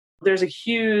There's a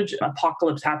huge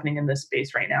apocalypse happening in this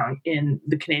space right now in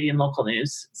the Canadian local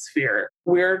news sphere.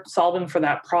 We're solving for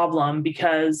that problem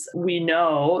because we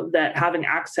know that having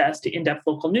access to in-depth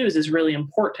local news is really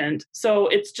important. So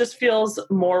it just feels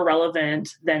more relevant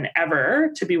than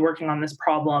ever to be working on this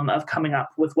problem of coming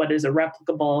up with what is a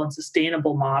replicable and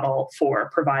sustainable model for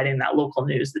providing that local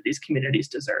news that these communities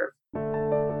deserve.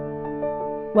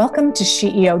 Welcome to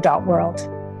SheEO.world,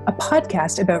 a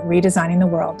podcast about redesigning the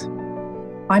world.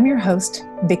 I'm your host,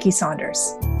 Vicki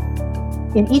Saunders.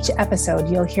 In each episode,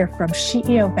 you'll hear from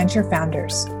SheEO venture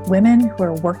founders, women who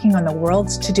are working on the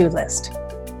world's to-do list.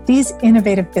 These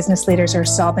innovative business leaders are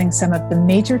solving some of the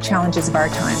major challenges of our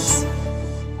times.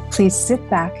 Please sit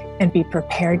back and be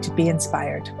prepared to be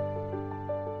inspired.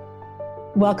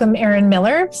 Welcome, Erin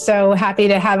Miller. So happy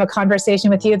to have a conversation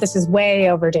with you. This is way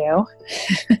overdue.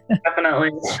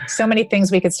 Definitely. So many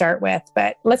things we could start with,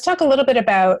 but let's talk a little bit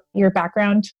about your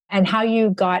background and how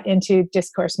you got into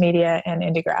Discourse Media and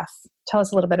Indigraph. Tell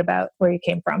us a little bit about where you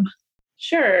came from.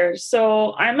 Sure.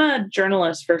 So I'm a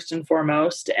journalist first and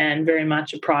foremost, and very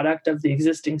much a product of the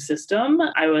existing system.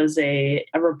 I was a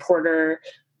reporter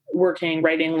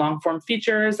writing long form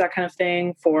features, that kind of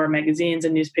thing, for magazines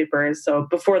and newspapers. So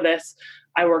before this,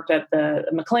 I worked at the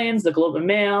Maclean's, the Globe and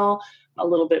Mail, a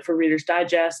little bit for Reader's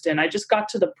Digest. And I just got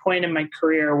to the point in my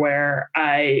career where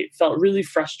I felt really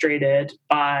frustrated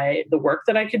by the work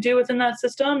that I could do within that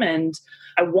system. And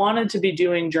I wanted to be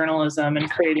doing journalism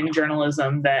and creating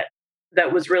journalism that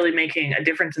was really making a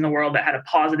difference in the world, that had a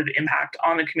positive impact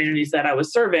on the communities that I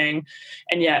was serving.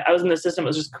 And yet I was in the system that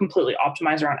was just completely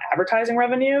optimized around advertising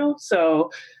revenue. So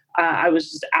I was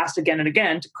just asked again and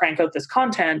again to crank out this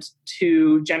content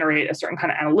to generate a certain kind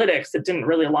of analytics that didn't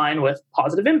really align with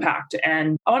positive impact.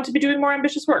 And I wanted to be doing more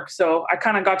ambitious work. So I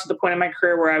kind of got to the point in my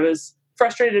career where I was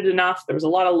frustrated enough. There was a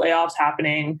lot of layoffs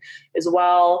happening as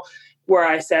well, where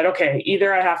I said, okay,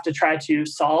 either I have to try to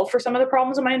solve for some of the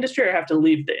problems in my industry, or I have to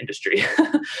leave the industry.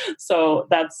 So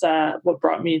that's what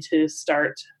brought me to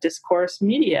start Discourse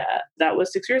Media. That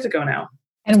was 6 years ago now.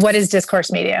 And what is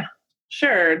Discourse Media?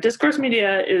 Sure. Discourse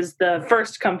Media is the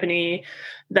first company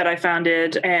that I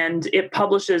founded, and it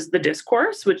publishes The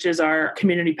Discourse, which is our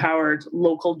community-powered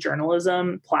local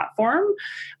journalism platform.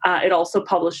 It also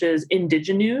publishes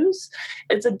Indiginews.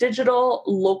 It's a digital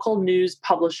local news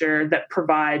publisher that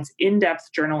provides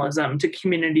in-depth journalism to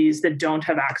communities that don't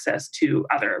have access to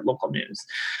other local news.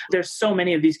 There's so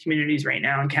many of these communities right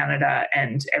now in Canada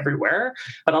and everywhere,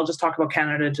 but I'll just talk about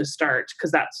Canada to start,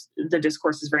 because The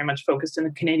Discourse is very much focused in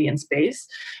the Canadian space.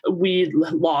 We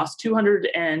lost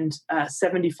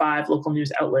 275 local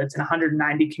news outlets in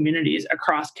 190 communities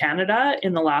across Canada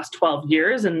in the last 12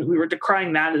 years. And we were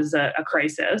decrying that as a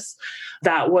crisis.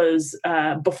 That was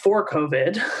before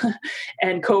COVID.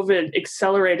 And COVID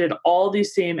accelerated all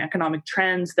these same economic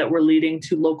trends that were leading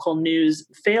to local news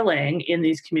failing in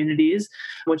these communities,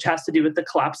 which has to do with the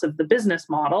collapse of the business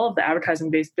model, the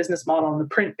advertising-based business model and the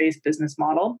print-based business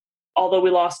model. Although we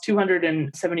lost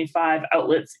 275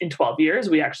 outlets in 12 years,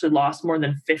 we actually lost more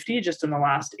than 50 just in the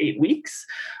last 8 weeks.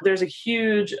 There's a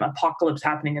huge apocalypse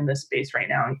happening in this space right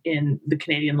now in the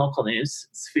Canadian local news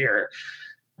sphere.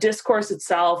 Discourse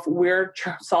itself, we're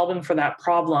solving for that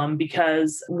problem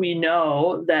because we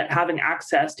know that having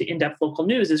access to in-depth local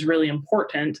news is really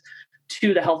important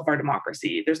to the health of our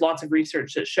democracy. There's lots of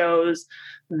research that shows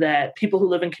that people who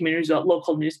live in communities without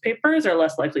local newspapers are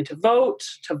less likely to vote,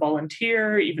 to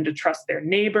volunteer, even to trust their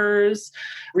neighbors.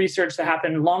 Research that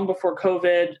happened long before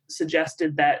COVID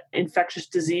suggested that infectious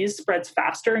disease spreads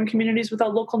faster in communities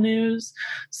without local news.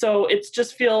 So it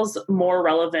just feels more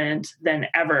relevant than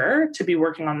ever to be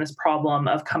working on this problem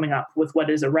of coming up with what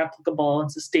is a replicable and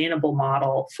sustainable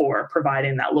model for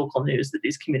providing that local news that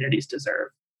these communities deserve.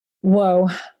 Whoa.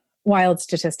 Wild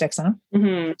statistics, huh?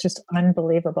 Mm-hmm. Just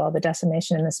unbelievable, the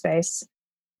decimation in the space.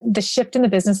 The shift in the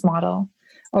business model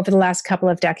over the last couple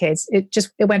of decades, it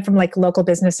went from like local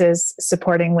businesses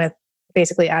supporting with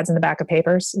basically ads in the back of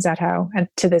papers. Is that how? And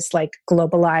to this like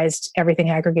globalized,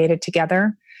 everything aggregated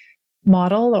together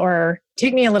model? Or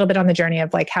take me a little bit on the journey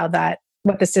of like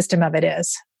what the system of it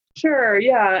is. Sure,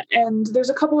 yeah. And there's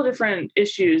a couple of different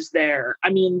issues there. I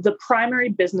mean, the primary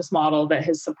business model that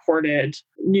has supported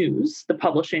news, the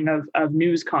publishing of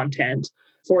news content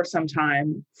for some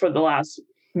time, for the last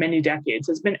many decades,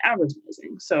 has been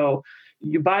advertising. So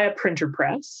you buy a printer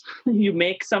press, you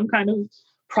make some kind of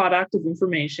product of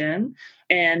information,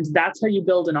 and that's how you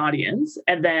build an audience.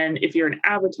 And then if you're an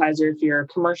advertiser, if you're a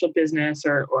commercial business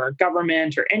or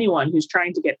government or anyone who's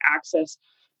trying to get access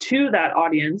to that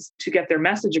audience to get their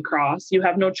message across, you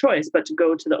have no choice but to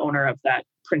go to the owner of that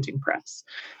printing press.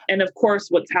 And of course,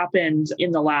 what's happened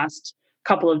in the last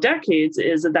couple of decades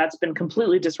is that that's been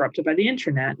completely disrupted by the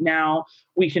internet. Now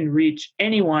we can reach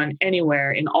anyone,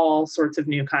 anywhere in all sorts of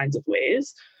new kinds of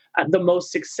ways. The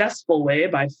most successful way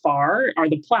by far are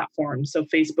the platforms, so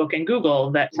Facebook and Google,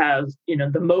 that have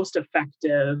the most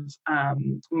effective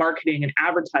marketing and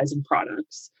advertising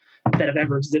products that have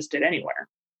ever existed anywhere.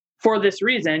 For this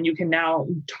reason, you can now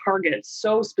target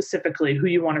so specifically who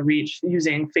you want to reach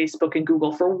using Facebook and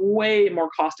Google for way more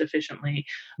cost efficiently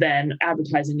than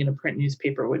advertising in a print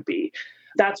newspaper would be.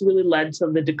 That's really led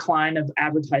to the decline of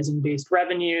advertising-based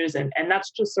revenues. And that's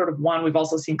just sort of one. We've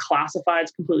also seen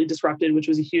classifieds completely disrupted, which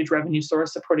was a huge revenue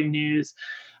source supporting news.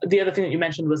 The other thing that you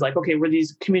mentioned was like, okay, were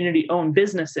these community-owned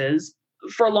businesses?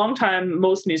 For a long time,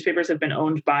 most newspapers have been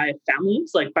owned by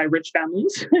families, like by rich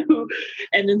families,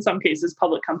 and in some cases,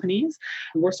 public companies.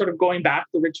 We're sort of going back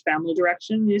the rich family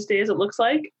direction these days, it looks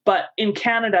like. But in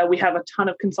Canada, we have a ton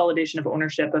of consolidation of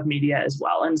ownership of media as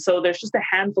well. And so there's just a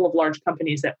handful of large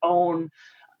companies that own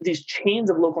these chains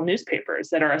of local newspapers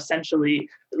that are essentially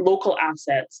local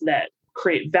assets that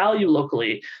create value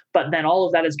locally, but then all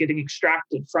of that is getting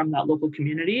extracted from that local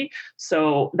community.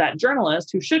 So that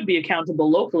journalist who should be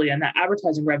accountable locally and that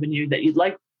advertising revenue that you'd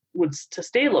like would to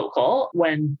stay local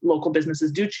when local businesses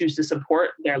do choose to support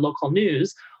their local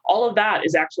news, all of that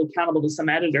is actually accountable to some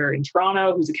editor in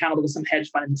Toronto who's accountable to some hedge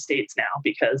fund in the States now,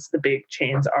 because the big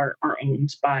chains are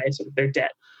owned by sort of their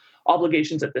debt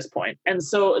obligations at this point. And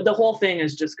so the whole thing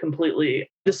is just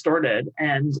completely distorted.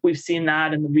 And we've seen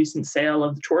that in the recent sale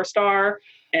of Torstar.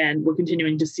 And we're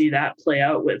continuing to see that play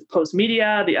out with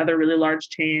Postmedia, the other really large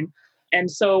chain. And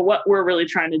so what we're really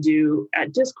trying to do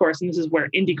at Discourse, and this is where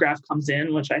IndieGraph comes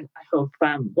in, which I hope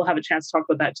we'll have a chance to talk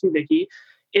about that too, Vicki,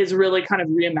 is really kind of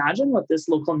reimagine what this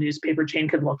local newspaper chain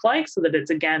could look like so that it's,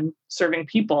 again, serving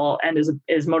people and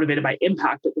is motivated by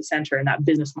impact at the center. And that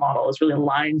business model is really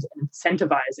aligned and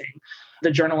incentivizing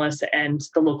the journalists and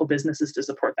the local businesses to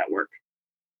support that work.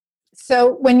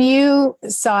 So when you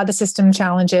saw the system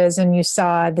challenges and you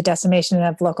saw the decimation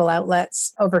of local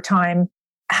outlets over time,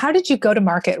 how did you go to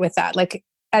market with that? Like,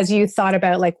 as you thought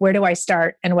about, like, where do I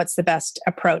start and what's the best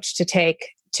approach to take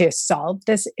to solve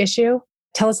this issue?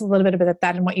 Tell us a little bit about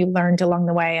that and what you learned along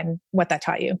the way and what that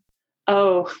taught you.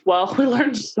 Oh, well, we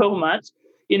learned so much.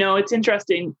 It's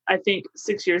interesting. I think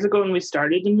 6 years ago when we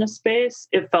started in this space,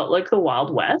 it felt like the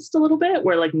Wild West a little bit,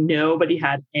 where like nobody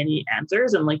had any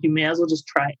answers and like you may as well just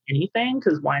try anything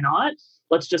because why not?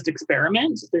 Let's just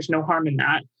experiment. There's no harm in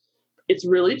that. It's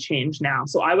really changed now.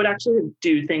 So I would actually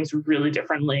do things really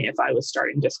differently if I was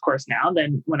starting Discourse now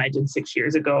than when I did 6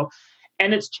 years ago.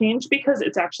 And it's changed because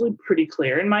it's actually pretty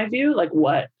clear in my view, like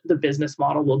what the business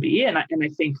model will be. And I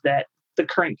think that the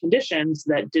current conditions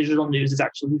that digital news is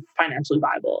actually financially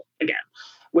viable again,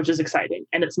 which is exciting.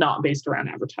 And it's not based around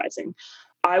advertising.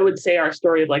 I would say our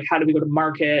story of like, how do we go to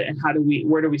market and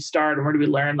where do we start and where do we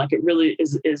learn? Like it really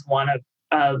is one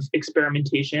of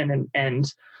experimentation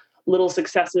and little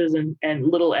successes and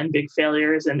little and big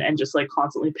failures and just like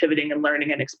constantly pivoting and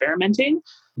learning and experimenting.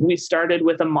 We started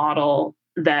with a model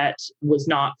that was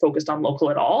not focused on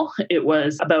local at all. It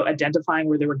was about identifying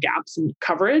where there were gaps in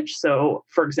coverage. So,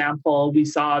 for example, we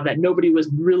saw that nobody was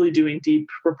really doing deep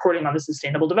reporting on the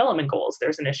Sustainable Development Goals.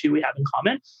 There's an issue we have in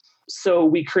common. So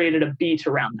we created a beat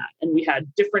around that. And we had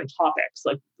different topics,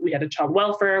 like we had a child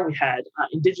welfare, we had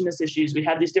Indigenous issues, we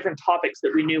had these different topics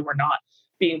that we knew were not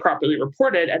being properly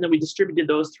reported. And then we distributed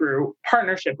those through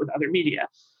partnership with other media.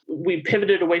 We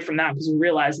pivoted away from that because we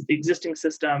realized that the existing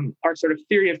system, our sort of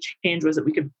theory of change was that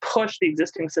we could push the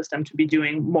existing system to be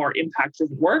doing more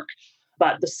impact-driven work,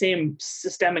 but the same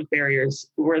systemic barriers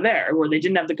were there where they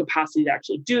didn't have the capacity to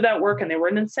actually do that work and they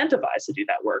weren't incentivized to do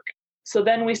that work. So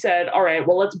then we said, all right,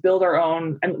 well, let's build our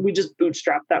own, and we just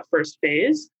bootstrapped that first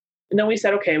phase. And then we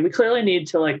said, okay, we clearly need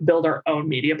to like build our own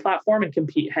media platform and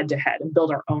compete head to head and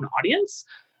build our own audience.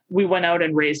 We went out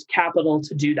and raised capital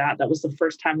to do that. That was the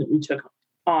first time that we took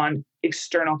on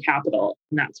external capital.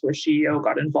 And that's where SheEO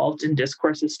got involved in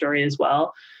Discourse's story as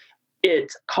well.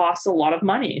 It costs a lot of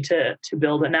money to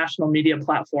build a national media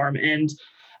platform and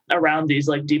around these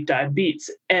like deep dive beats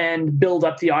and build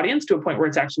up the audience to a point where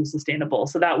it's actually sustainable.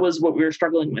 So that was what we were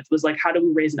struggling with, was like, how do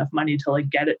we raise enough money to like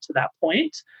get it to that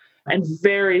point? And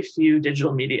very few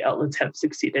digital media outlets have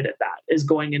succeeded at that, is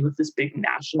going in with this big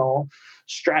national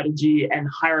strategy and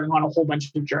hiring on a whole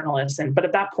bunch of journalists. But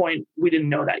at that point, we didn't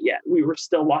know that yet. We were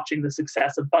still watching the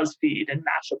success of BuzzFeed and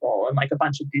Mashable and like a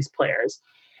bunch of these players.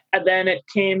 And then it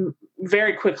came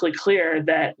very quickly clear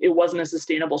that it wasn't a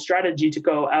sustainable strategy to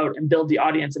go out and build the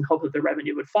audience and hope that the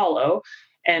revenue would follow.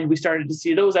 And we started to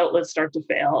see those outlets start to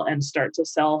fail and start to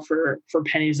sell for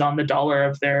pennies on the dollar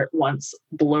of their once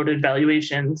bloated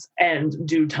valuations and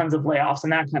do tons of layoffs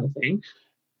and that kind of thing.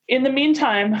 In the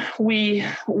meantime, we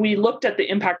looked at the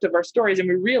impact of our stories and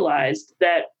we realized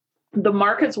that the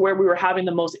markets where we were having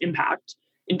the most impact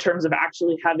in terms of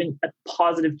actually having a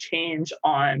positive change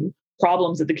on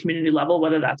problems at the community level,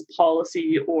 whether that's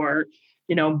policy or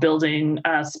building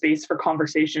a space for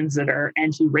conversations that are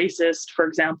anti-racist, for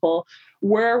example,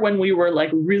 were when we were like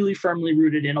really firmly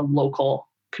rooted in a local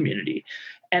community.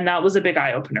 And that was a big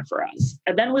eye-opener for us.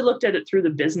 And then we looked at it through the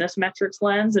business metrics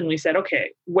lens and we said,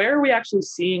 okay, where are we actually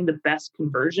seeing the best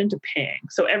conversion to paying?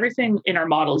 So everything in our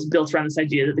model is built around this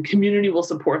idea that the community will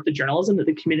support the journalism that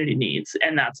the community needs.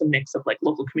 And that's a mix of like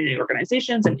local community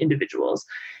organizations and individuals.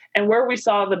 And where we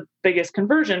saw the biggest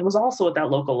conversion was also at that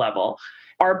local level.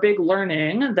 Our big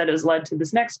learning that has led to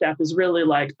this next step is really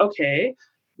like, okay,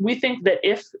 we think that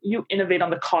if you innovate on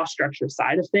the cost structure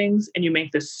side of things and you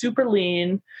make this super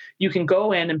lean, you can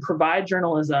go in and provide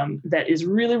journalism that is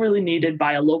really, really needed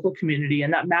by a local community.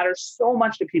 And that matters so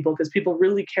much to people because people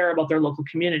really care about their local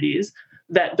communities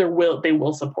that they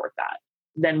will support that.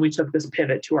 Then we took this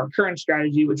pivot to our current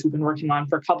strategy, which we've been working on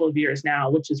for a couple of years now,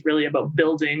 which is really about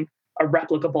building a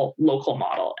replicable local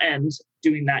model and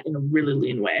doing that in a really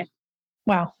lean way.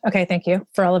 Wow. Okay. Thank you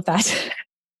for all of that.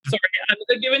 Sorry,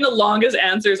 I'm giving the longest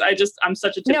answers. I'm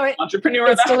such a entrepreneur.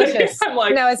 It's delicious. I'm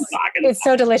like, it's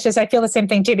so delicious. I feel the same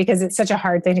thing too, because it's such a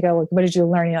hard thing to go, what did you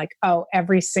learn? You're like, oh,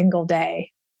 every single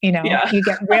day, you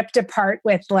get ripped apart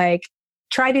with like,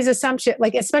 try these assumptions,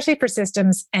 like, especially for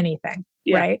systems, anything,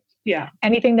 right? Yeah.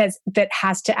 Anything that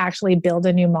has to actually build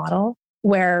a new model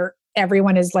where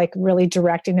everyone is like really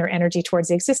directing their energy towards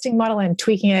the existing model and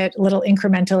tweaking it a little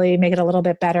incrementally, make it a little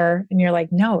bit better. And you're like,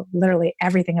 no, literally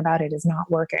everything about it is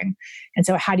not working. And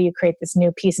so how do you create this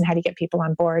new piece and how do you get people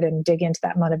on board and dig into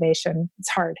that motivation? It's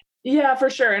hard. Yeah, for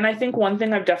sure. And I think one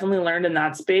thing I've definitely learned in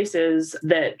that space is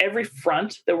that every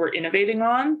front that we're innovating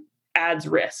on adds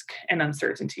risk and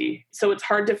uncertainty. So it's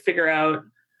hard to figure out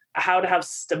how to have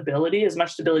stability, as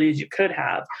much stability as you could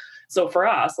have. So for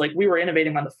us, like we were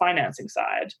innovating on the financing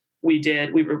side. We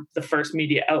were the first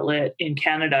media outlet in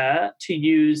Canada to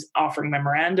use offering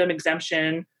memorandum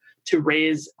exemption to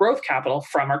raise growth capital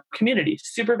from our community.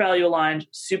 Super value aligned,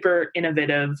 super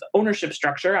innovative ownership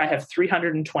structure. I have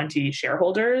 320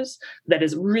 shareholders that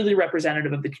is really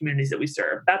representative of the communities that we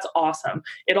serve. That's awesome.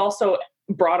 It also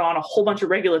brought on a whole bunch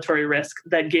of regulatory risk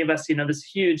that gave us, this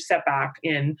huge setback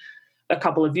in a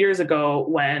couple of years ago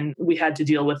when we had to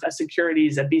deal with a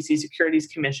BC Securities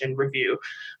Commission review.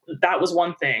 That was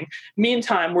one thing.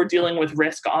 Meantime, we're dealing with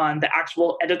risk on the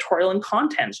actual editorial and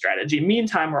content strategy.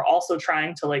 Meantime, we're also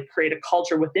trying to like create a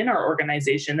culture within our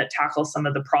organization that tackles some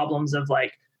of the problems of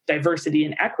like diversity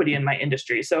and equity in my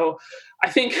industry. So I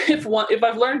think if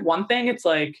I've learned one thing, it's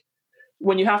like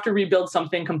when you have to rebuild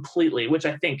something completely, which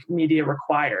I think media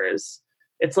requires,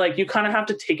 it's like you kind of have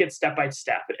to take it step by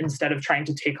step instead of trying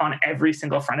to take on every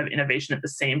single front of innovation at the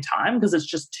same time because it's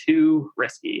just too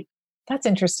risky. That's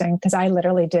interesting because I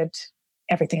literally did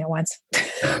everything at once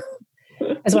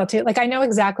as well too. Like I know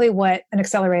exactly what an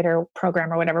accelerator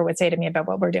program or whatever would say to me about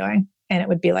what we're doing. And it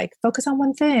would be like, focus on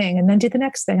one thing and then do the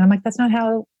next thing. And I'm like, that's not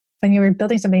how, when you were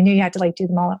building something new, you had to like do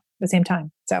them all at the same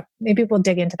time. So maybe we'll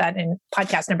dig into that in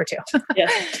podcast number 2.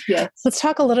 Yes. Let's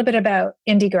talk a little bit about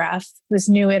IndieGraph, this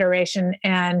new iteration,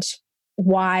 and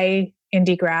why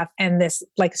IndieGraph and this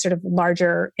like sort of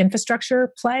larger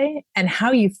infrastructure play and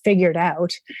how you figured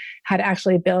out how to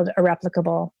actually build a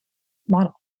replicable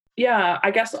model. Yeah, I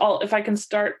guess if I can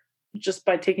start just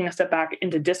by taking a step back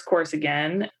into discourse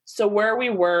again. So where we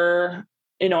were,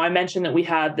 I mentioned that we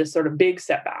had this sort of big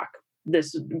setback.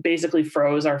 This basically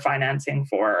froze our financing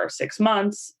for 6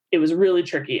 months. It was really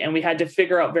tricky. And we had to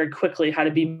figure out very quickly how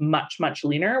to be much, much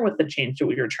leaner with the change that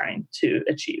we were trying to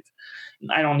achieve.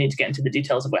 I don't need to get into the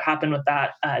details of what happened with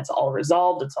that. It's all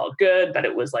resolved. It's all good. But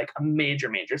it was like a major,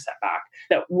 major setback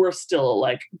that we're still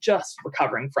like just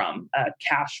recovering from a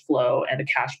cash flow and a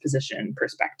cash position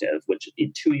perspective, which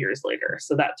 2 years later.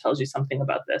 So that tells you something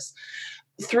about this.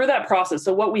 Through that process,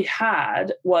 so what we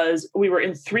had was we were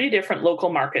in 3 different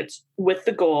local markets with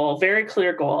the goal, very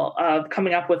clear goal, of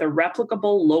coming up with a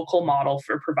replicable local model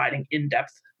for providing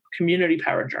in-depth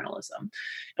community-powered journalism.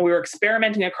 And we were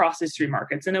experimenting across these 3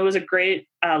 markets. And it was a great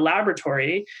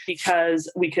laboratory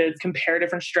because we could compare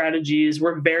different strategies.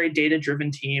 We're a very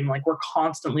data-driven team. Like we're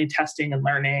constantly testing and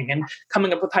learning and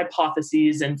coming up with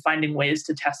hypotheses and finding ways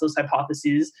to test those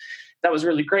hypotheses. that was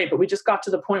really great. But we just got to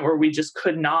the point where we just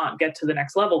could not get to the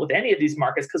next level with any of these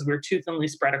markets because we were too thinly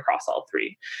spread across all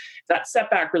three. That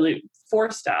setback really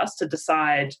forced us to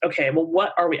decide, okay, well,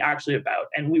 what are we actually about?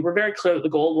 And we were very clear that the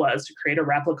goal was to create a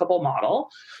replicable model.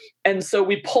 And so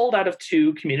we pulled out of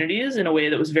two communities in a way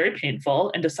that was very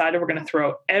painful and decided we're going to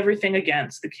throw everything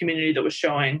against the community that was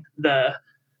showing the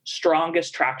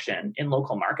strongest traction in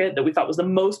local market, that we thought was the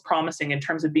most promising in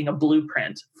terms of being a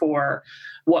blueprint for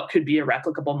what could be a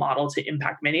replicable model to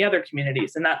impact many other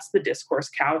communities. And that's the Discourse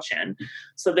Cowichan.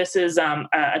 So this is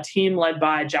a team led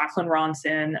by Jacqueline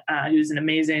Ronson, who's an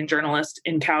amazing journalist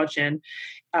in Cowichan,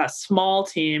 a small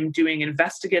team doing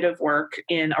investigative work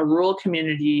in a rural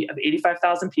community of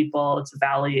 85,000 people. It's a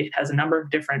valley. It has a number of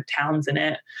different towns in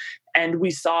it. And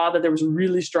we saw that there was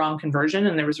really strong conversion,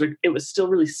 and it was still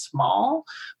really small,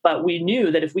 but we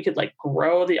knew that if we could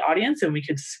grow the audience and we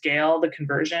could scale the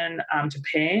conversion to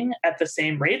paying at the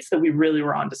same rates, that we really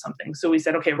were onto something. So we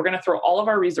said, okay, we're going to throw all of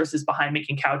our resources behind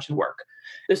making Cowichan work.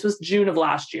 This was June of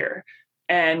last year.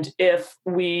 And if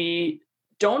we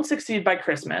don't succeed by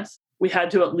Christmas, we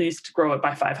had to at least grow it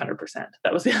by 500%.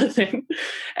 That was the other thing.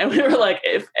 And we were like,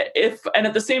 and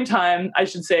at the same time, I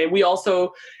should say, we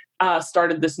also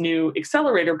started this new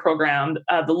accelerator program,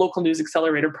 the Local News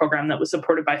Accelerator program that was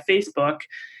supported by Facebook,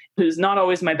 who's not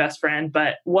always my best friend,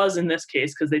 but was in this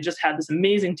case because they just had this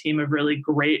amazing team of really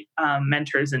great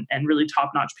mentors and really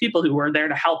top-notch people who were there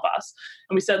to help us.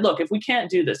 And we said, look, if we can't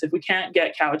do this, if we can't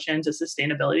get Cowichan to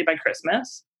sustainability by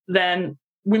Christmas, then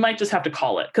we might just have to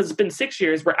call it, because it's been 6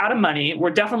 years. We're out of money. We're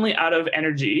definitely out of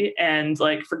energy. And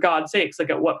for God's sakes,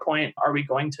 at what point are we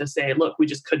going to say, look, we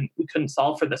couldn't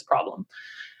solve for this problem?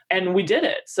 And we did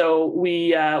it. So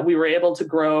we were able to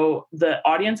grow the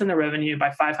audience and the revenue by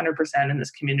 500% in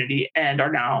this community, and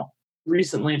are now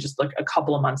recently, just a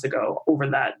couple of months ago, over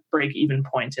that break-even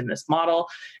point in this model.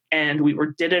 And we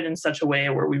did it in such a way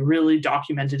where we really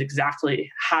documented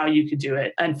exactly how you could do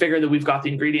it, and figure that we've got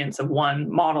the ingredients of one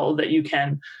model that you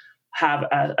can have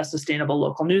a sustainable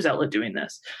local news outlet doing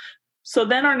this. So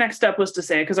then our next step was to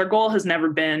say, because our goal has never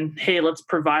been, hey, let's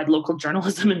provide local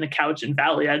journalism in the Cowichan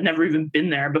Valley. I'd never even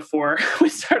been there before we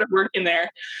started working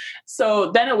there. So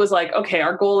then it was okay,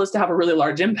 our goal is to have a really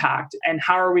large impact. And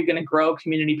how are we going to grow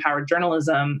community-powered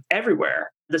journalism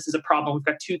everywhere? This is a problem. We've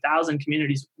got 2,000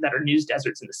 communities that are news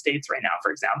deserts in the States right now,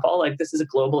 for example. This is a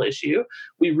global issue.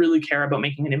 We really care about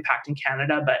making an impact in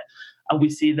Canada, but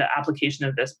we see the application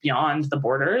of this beyond the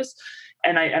borders.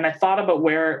 And I thought about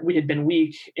where we had been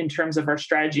weak in terms of our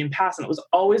strategy in past, and it was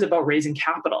always about raising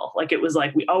capital. It was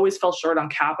we always fell short on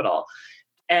capital.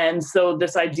 And so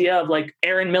this idea of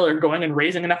Aaron Miller going and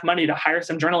raising enough money to hire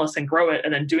some journalists and grow it,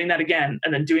 and then doing that again,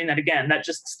 and then doing that again, that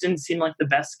just didn't seem like the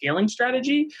best scaling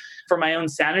strategy for my own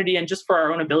sanity and just for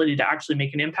our own ability to actually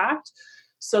make an impact.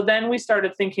 So then we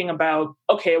started thinking about,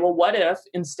 okay, well, what if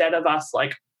instead of us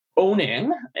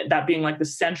owning that being the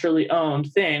centrally owned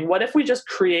thing, what if we just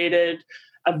created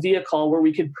a vehicle where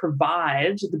we could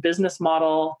provide the business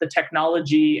model, the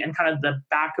technology, and kind of the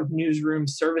back of newsroom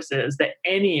services that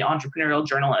any entrepreneurial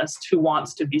journalist who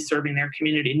wants to be serving their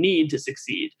community need to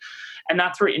succeed? And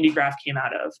that's where IndieGraph came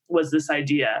out of, was this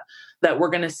idea that we're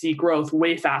going to see growth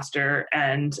way faster.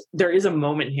 And there is a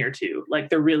moment here too.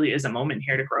 There really is a moment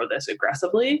here to grow this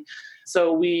aggressively.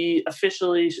 So we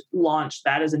officially launched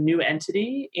that as a new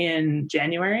entity in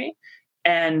January.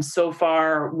 And so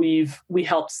far, we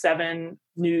helped 7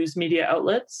 news media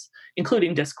outlets,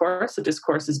 including Discourse. So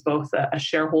Discourse is both a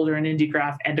shareholder in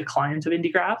IndieGraph and a client of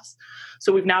IndieGraph's.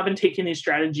 So we've now been taking these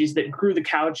strategies that grew the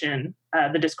Cowichan,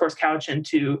 the Discourse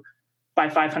Cowichan, by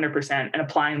 500% and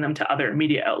applying them to other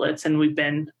media outlets. And we've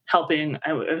been helping,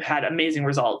 I've had amazing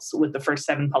results with the first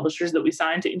 7 publishers that we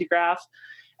signed to IndieGraph.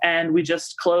 And we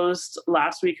just closed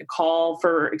last week a call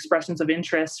for expressions of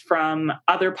interest from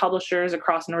other publishers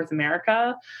across North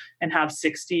America, and have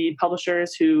 60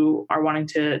 publishers who are wanting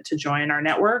to join our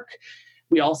network.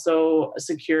 We also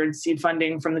secured seed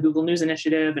funding from the Google News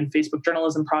Initiative and Facebook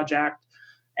Journalism Project.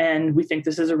 And we think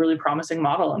this is a really promising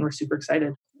model, and we're super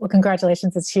excited. Well,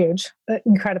 congratulations. It's huge.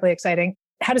 Incredibly exciting.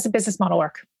 How does the business model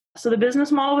work? So the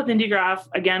business model with IndieGraph,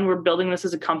 again, we're building this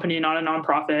as a company, not a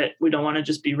nonprofit. We don't want to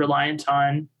just be reliant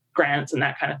on grants and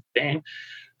that kind of thing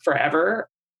forever.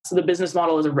 So the business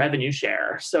model is a revenue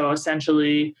share. So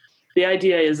essentially, the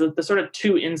idea is that the sort of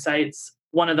 2 insights,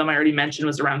 one of them I already mentioned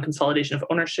was around consolidation of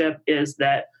ownership, is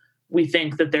that we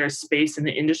think that there's space in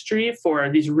the industry for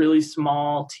these really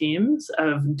small teams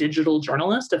of digital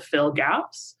journalists to fill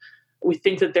gaps. We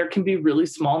think that there can be really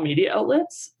small media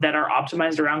outlets that are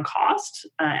optimized around cost,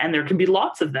 and there can be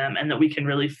lots of them, and that we can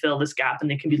really fill this gap, and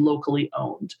they can be locally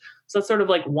owned. So that's sort of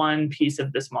one piece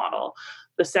of this model.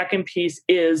 The second piece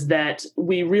is that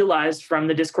we realized from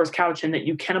the Discourse Couch and that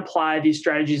you can apply these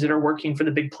strategies that are working for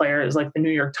the big players like the New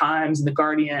York Times and the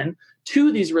Guardian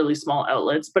to these really small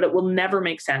outlets, but it will never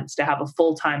make sense to have a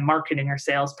full-time marketing or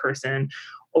salesperson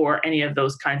or any of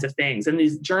those kinds of things. And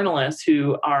these journalists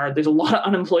there's a lot of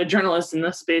unemployed journalists in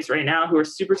this space right now who are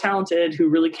super talented, who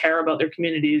really care about their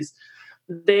communities.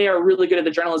 They are really good at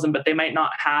the journalism, but they might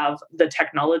not have the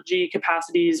technology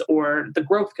capacities or the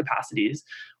growth capacities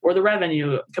or the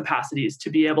revenue capacities to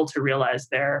be able to realize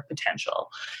their potential.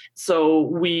 So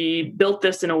we built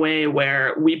this in a way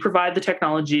where we provide the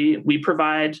technology, we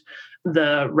provide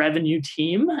the revenue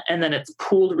team, and then it's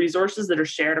pooled resources that are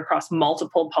shared across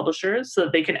multiple publishers so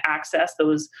that they can access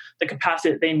the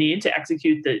capacity that they need to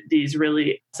execute these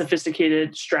really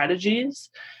sophisticated strategies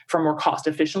for more cost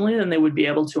efficiently than they would be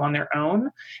able to on their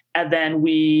own. And then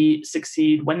we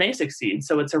succeed when they succeed.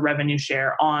 So it's a revenue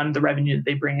share on the revenue that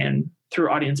they bring in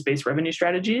through audience-based revenue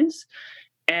strategies.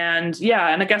 And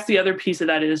I guess the other piece of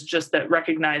that is just that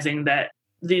recognizing that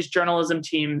these journalism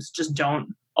teams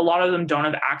a lot of them don't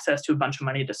have access to a bunch of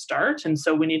money to start. And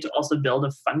so we need to also build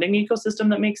a funding ecosystem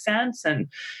that makes sense.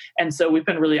 And so we've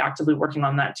been really actively working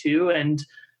on that too. And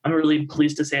I'm really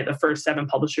pleased to say the first 7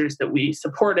 publishers that we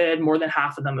supported, more than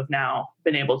half of them have now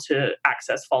been able to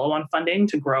access follow-on funding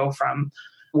to grow from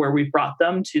where we've brought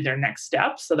them to their next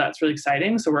steps. So that's really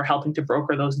exciting. So we're helping to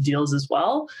broker those deals as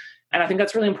well. And I think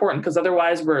that's really important because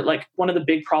otherwise we're like, one of the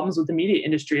big problems with the media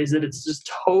industry is that it's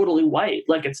just totally white.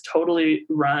 Like it's totally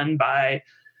run by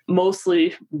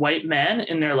mostly white men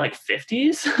in their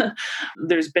 50s.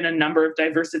 There's been a number of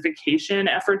diversification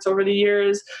efforts over the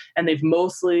years, and they've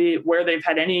mostly, where they've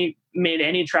had made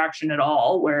any traction at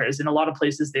all, whereas in a lot of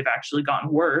places they've actually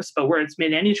gotten worse, but where it's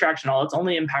made any traction at all, it's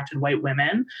only impacted white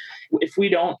women. If we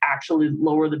don't actually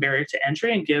lower the barrier to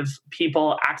entry and give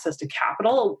people access to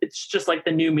capital, it's just like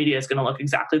the new media is going to look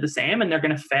exactly the same, and they're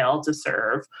going to fail to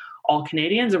serve all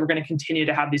Canadians. And we're going to continue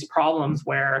to have these problems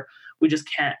where we just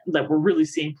can't, that we're really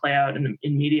seeing play out in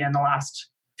media in the last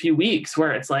few weeks,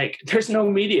 where it's like, there's no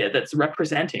media that's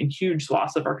representing huge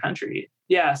swaths of our country.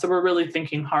 Yeah. So we're really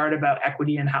thinking hard about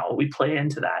equity and how we play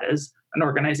into that as an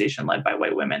organization led by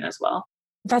white women as well.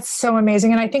 That's so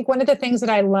amazing. And I think one of the things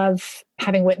that I love,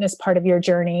 having witnessed part of your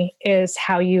journey, is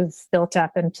how you've built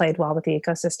up and played well with the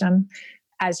ecosystem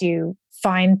as you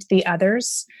find the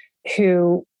others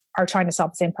who are trying to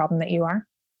solve the same problem that you are.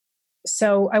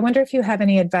 So I wonder if you have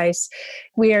any advice.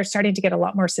 We are starting to get a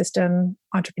lot more system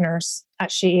entrepreneurs at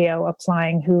SheEO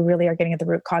applying who really are getting at the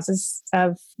root causes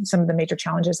of some of the major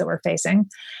challenges that we're facing.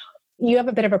 You have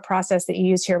a bit of a process that you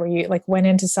use here where you went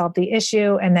in to solve the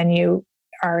issue, and then you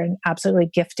are an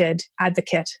absolutely gifted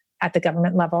advocate at the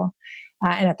government level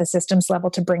and at the systems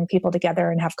level to bring people together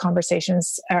and have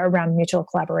conversations around mutual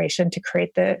collaboration to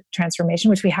create the transformation,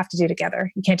 which we have to do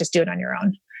together. You can't just do it on your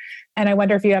own. And I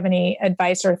wonder if you have any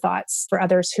advice or thoughts for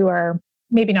others who are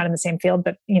maybe not in the same field,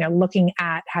 but looking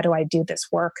at how do I do this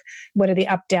work? What are the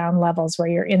up-down levels where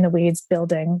you're in the weeds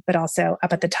building, but also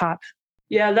up at the top?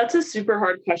 Yeah, that's a super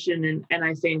hard question. And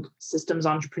I think systems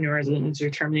entrepreneurs, and it's your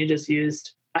term you just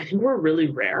used, I think we're really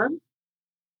rare.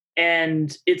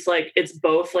 And it's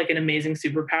both an amazing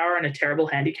superpower and a terrible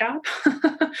handicap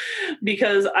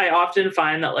because I often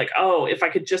find that if I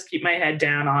could just keep my head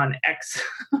down on X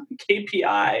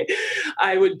KPI,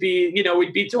 I would be,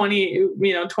 we'd be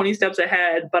 20 steps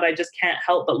ahead, but I just can't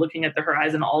help but looking at the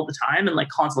horizon all the time and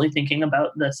constantly thinking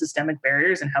about the systemic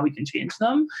barriers and how we can change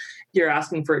them. You're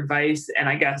asking for advice. And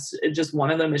I guess just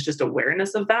one of them is just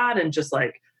awareness of that and just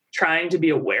trying to be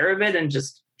aware of it and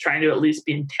just trying to at least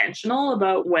be intentional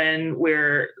about when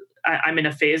I'm in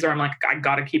a phase where I'm I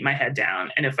got to keep my head down.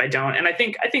 And if I don't, and I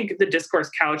think the Discourse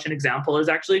Couch, an example, is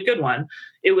actually a good one.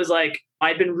 It was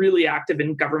I'd been really active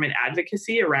in government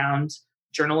advocacy around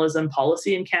journalism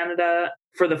policy in Canada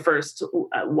for the first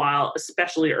while,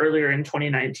 especially earlier in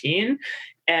 2019,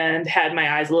 and had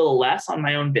my eyes a little less on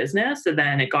my own business. And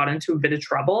then it got into a bit of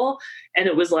trouble. And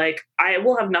it was I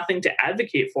will have nothing to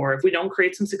advocate for if we don't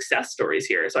create some success stories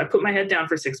here. So I put my head down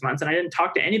for 6 months and I didn't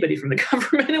talk to anybody from the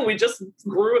government, and we just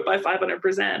grew it by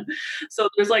 500%. So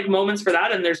there's moments for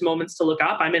that, and there's moments to look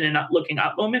up. I'm in a looking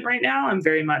up moment right now. I'm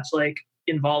very much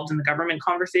involved in the government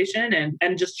conversation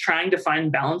and just trying to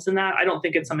find balance in that. I don't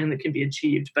think it's something that can be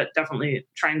achieved, but definitely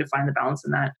trying to find the balance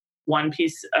in that. One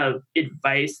piece of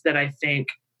advice that I think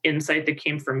insight that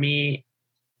came from me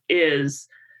is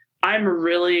I'm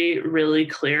really, really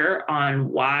clear on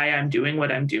why I'm doing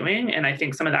what I'm doing. And I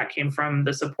think some of that came from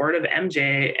the support of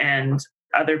MJ and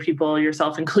other people,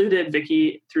 yourself included,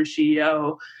 Vicky, through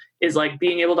SheEO, is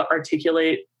being able to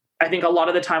articulate I think a lot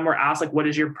of the time we're asked, like, what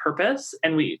is your purpose?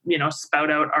 And we,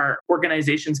 spout out our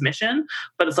organization's mission,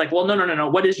 but it's like, well, no.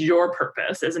 What is your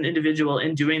purpose as an individual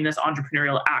in doing this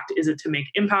entrepreneurial act? Is it to make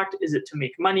impact? Is it to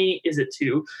make money? Is it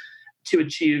to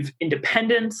achieve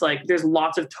independence? Like, there's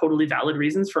lots of totally valid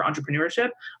reasons for entrepreneurship.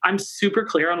 I'm super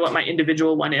clear on what my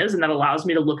individual one is, and that allows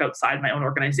me to look outside my own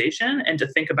organization and to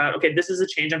think about, okay, this is a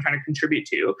change I'm trying to contribute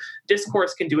to.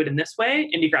 Discourse can do it in this way.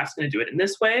 IndieGraph's going to do it in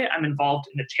this way. I'm involved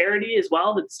in a charity as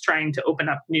well that's trying to open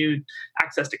up new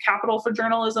access to capital for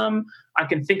journalism. I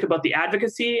can think about the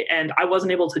advocacy, and I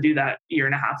wasn't able to do that a year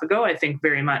and a half ago. I think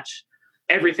very much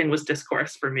everything was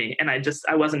discourse for me. And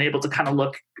I wasn't able to kind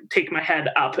of take my head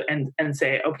up and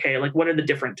say, okay, like, what are the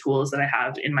different tools that I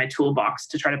have in my toolbox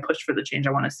to try to push for the change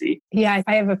I want to see? Yeah.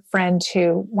 I have a friend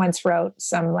who once wrote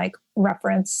some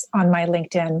reference on my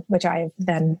LinkedIn, which I've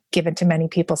then given to many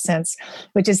people since,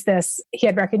 which is this: he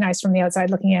had recognized from the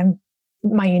outside looking in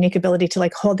my unique ability to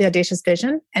hold the audacious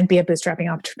vision and be a bootstrapping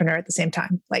entrepreneur at the same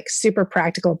time, super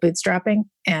practical bootstrapping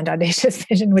and audacious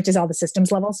vision, which is all the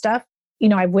systems level stuff.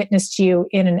 I've witnessed you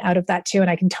in and out of that too. And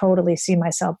I can totally see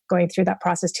myself going through that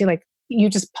process too.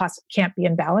 You just can't be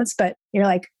in balance, but you're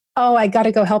like, oh, I got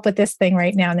to go help with this thing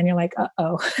right now. And then you're like,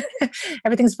 uh-oh,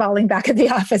 everything's falling back at the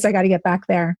office. I got to get back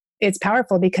there. It's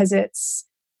powerful because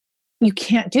you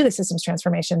can't do the systems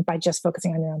transformation by just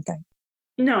focusing on your own thing.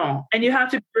 No. And you have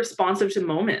to be responsive to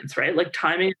moments, right? Like,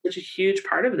 timing is such a huge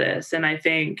part of this. And I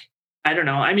think, I don't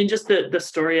know, just the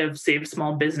story of Save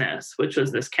Small Business, which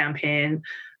was this campaign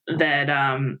that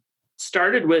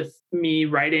started with me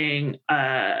writing,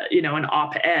 an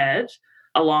op-ed,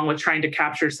 along with trying to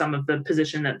capture some of the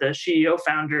position that the SheEO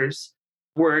founders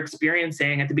were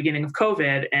experiencing at the beginning of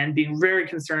COVID, and being very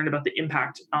concerned about the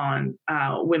impact on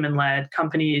women-led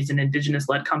companies and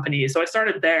Indigenous-led companies. So I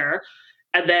started there.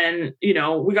 And then,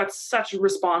 we got such a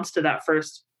response to that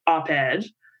first op-ed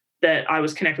that I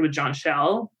was connected with John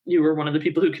Schell. You were one of the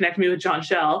people who connected me with John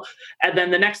Schell. And then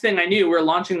the next thing I knew, we were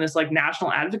launching this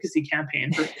national advocacy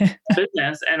campaign for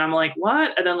business. And I'm like,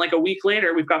 what? And then a week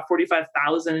later, we've got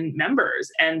 45,000 members,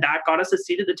 and that got us a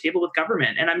seat at the table with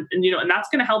government. And and that's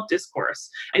going to help discourse.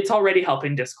 It's already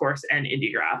helping discourse and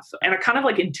IndieGraph. And I kind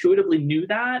of intuitively knew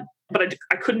that, but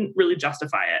I couldn't really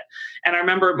justify it. And I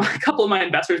remember a couple of my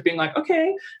investors being like,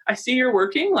 okay, I see you're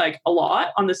working a lot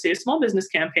on the Save Small Business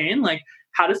campaign.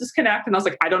 How does this connect? And I was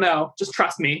like, I don't know. Just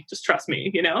trust me,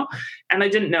 And I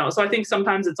didn't know. So I think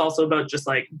sometimes it's also about just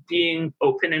being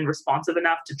open and responsive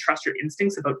enough to trust your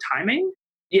instincts about timing.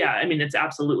 Yeah, it's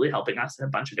absolutely helping us in a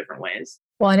bunch of different ways.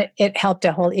 Well, and it helped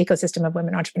a whole ecosystem of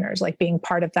women entrepreneurs. Being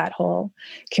part of that whole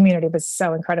community was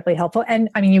so incredibly helpful. And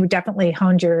you definitely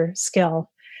honed your skill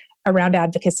around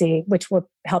advocacy, which will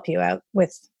help you out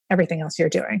with everything else you're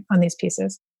doing on these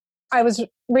pieces. I was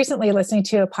recently listening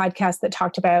to a podcast that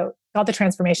talked about all the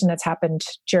transformation that's happened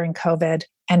during COVID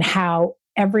and how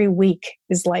every week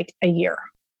is like a year.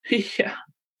 Yeah.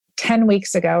 10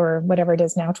 weeks ago, or whatever it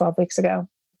is now, 12 weeks ago,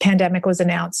 pandemic was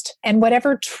announced. And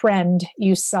whatever trend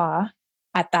you saw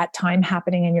at that time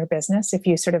happening in your business, if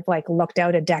you sort of looked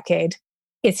out a decade,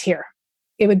 it's here.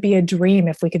 It would be a dream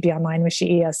if we could be online with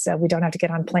SheEO, so we don't have to get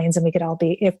on planes, and we could all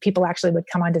be, if people actually would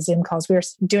come onto Zoom calls. We were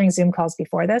doing Zoom calls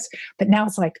before this, but now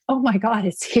it's oh my God,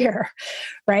 it's here,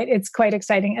 right? It's quite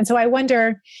exciting. And so I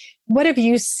wonder, what have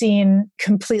you seen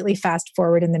completely fast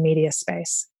forward in the media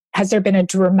space? Has there been a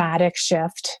dramatic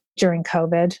shift during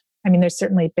COVID? There's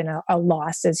certainly been a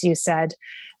loss, as you said,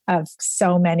 of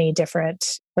so many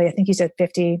different, I think you said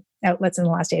 50 outlets in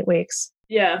the last 8 weeks.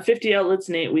 Yeah, 50 outlets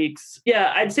in 8 weeks.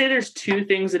 Yeah, I'd say there's two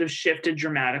things that have shifted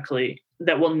dramatically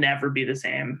that will never be the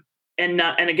same. And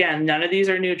again, none of these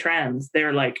are new trends.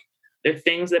 They're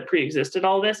things that pre-existed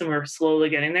all this, and we're slowly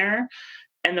getting there.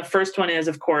 And the first one is,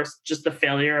 of course, just the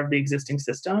failure of the existing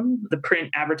system. The print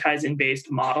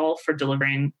advertising-based model for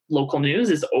delivering local news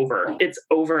is over. It's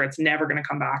over. It's never going to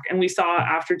come back. And we saw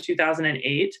after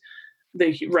 2008,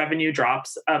 the revenue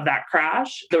drops of that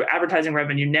crash. The advertising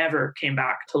revenue never came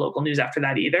back to local news after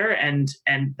that either. And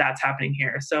that's happening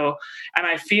here. So, and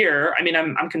I fear,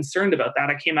 I'm concerned about that.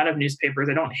 I came out of newspapers.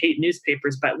 I don't hate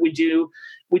newspapers, but we do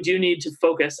need to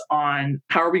focus on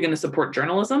how are we going to support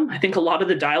journalism? I think a lot of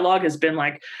the dialogue has been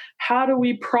how do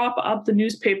we prop up the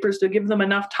newspapers to give them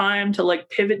enough time to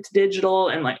pivot to digital?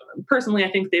 And personally,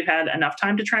 I think they've had enough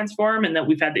time to transform, and that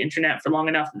we've had the internet for long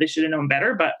enough that they should have known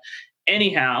better. But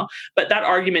that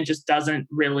argument just doesn't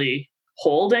really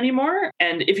hold anymore.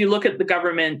 And if you look at the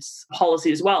government's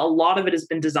policy as well, a lot of it has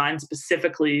been designed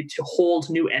specifically to hold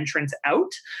new entrants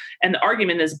out. And the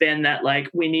argument has been that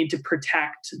we need to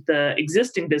protect the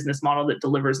existing business model that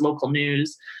delivers local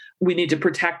news we need to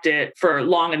protect it for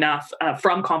long enough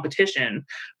from competition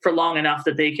for long enough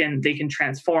that they can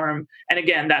transform. And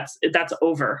again, that's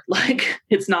over. Like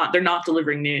they're not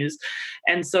delivering news.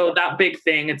 And so that big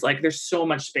thing, it's like there's so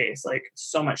much space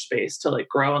to like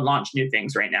grow and launch new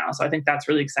things right now. So I think that's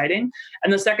really exciting.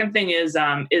 And the second thing is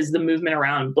the movement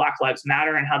around Black Lives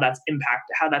Matter and how that's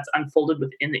unfolded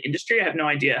within the industry. I have no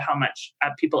idea how much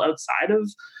people outside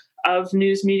of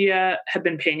news media have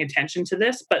been paying attention to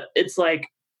this, but it's like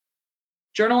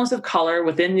journalists of color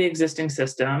within the existing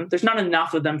system, there's not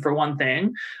enough of them for one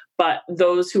thing, but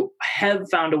those who have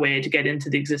found a way to get into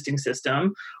the existing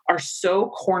system are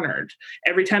so cornered.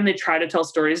 Every time they try to tell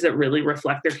stories that really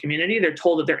reflect their community, they're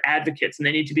told that they're advocates and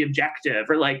they need to be objective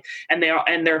and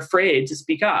they're afraid to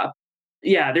speak up.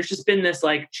 Yeah, there's just been this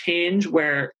like change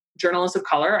where journalists of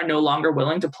color are no longer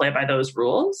willing to play by those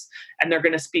rules, and they're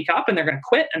going to speak up and they're going to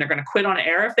quit, and they're going to quit on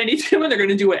air if they need to, and they're going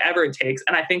to do whatever it takes.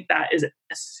 And I think that is a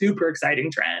super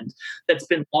exciting trend that's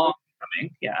been long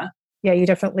coming. Yeah. Yeah, you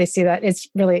definitely see that. It's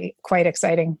really quite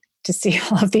exciting to see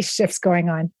all of these shifts going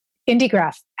on.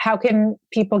 IndieGraph, how can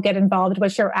people get involved?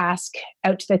 What's your ask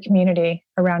out to the community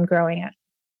around growing it?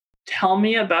 Tell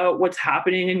me about what's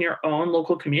happening in your own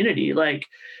local community. Like,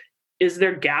 is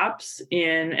there gaps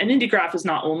in, and IndieGraph is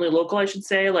not only local, I should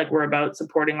say, like we're about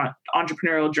supporting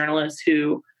entrepreneurial journalists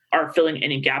who are filling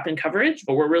any gap in coverage,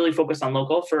 but we're really focused on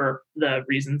local for the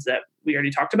reasons that we already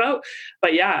talked about.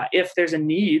 But yeah, if there's a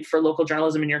need for local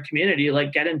journalism in your community,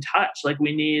 like get in touch. Like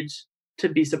we need to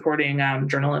be supporting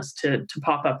journalists to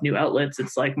pop up new outlets.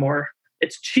 It's like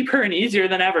it's cheaper and easier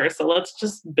than ever. So let's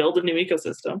just build a new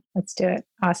ecosystem. Let's do it.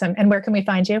 Awesome. And where can we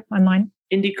find you online?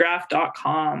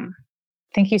 indiegraph.com.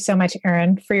 Thank you so much,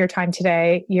 Erin, for your time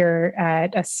today. You're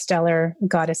a stellar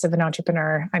goddess of an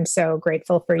entrepreneur. I'm so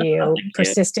grateful for you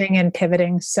persisting and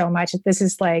pivoting so much. This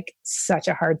is like such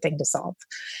a hard thing to solve.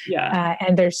 Yeah.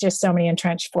 And there's just so many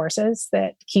entrenched forces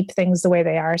that keep things the way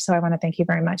they are. So I want to thank you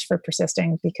very much for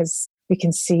persisting, because we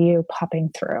can see you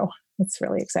popping through. It's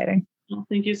really exciting. Well,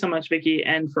 thank you so much, Vicki,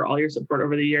 and for all your support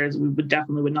over the years. We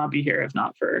would not be here if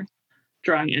not for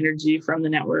drawing energy from the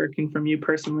network and from you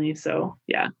personally. So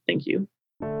yeah, thank you.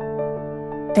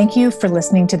 Thank you for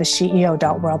listening to the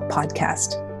SheEO.world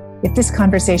podcast. If this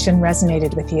conversation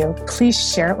resonated with you,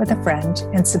 please share it with a friend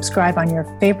and subscribe on your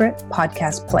favorite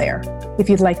podcast player. If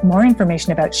you'd like more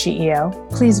information about SheEO,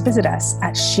 please visit us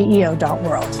at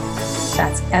SheEO.world.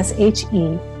 That's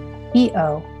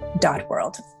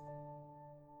SheEO.world.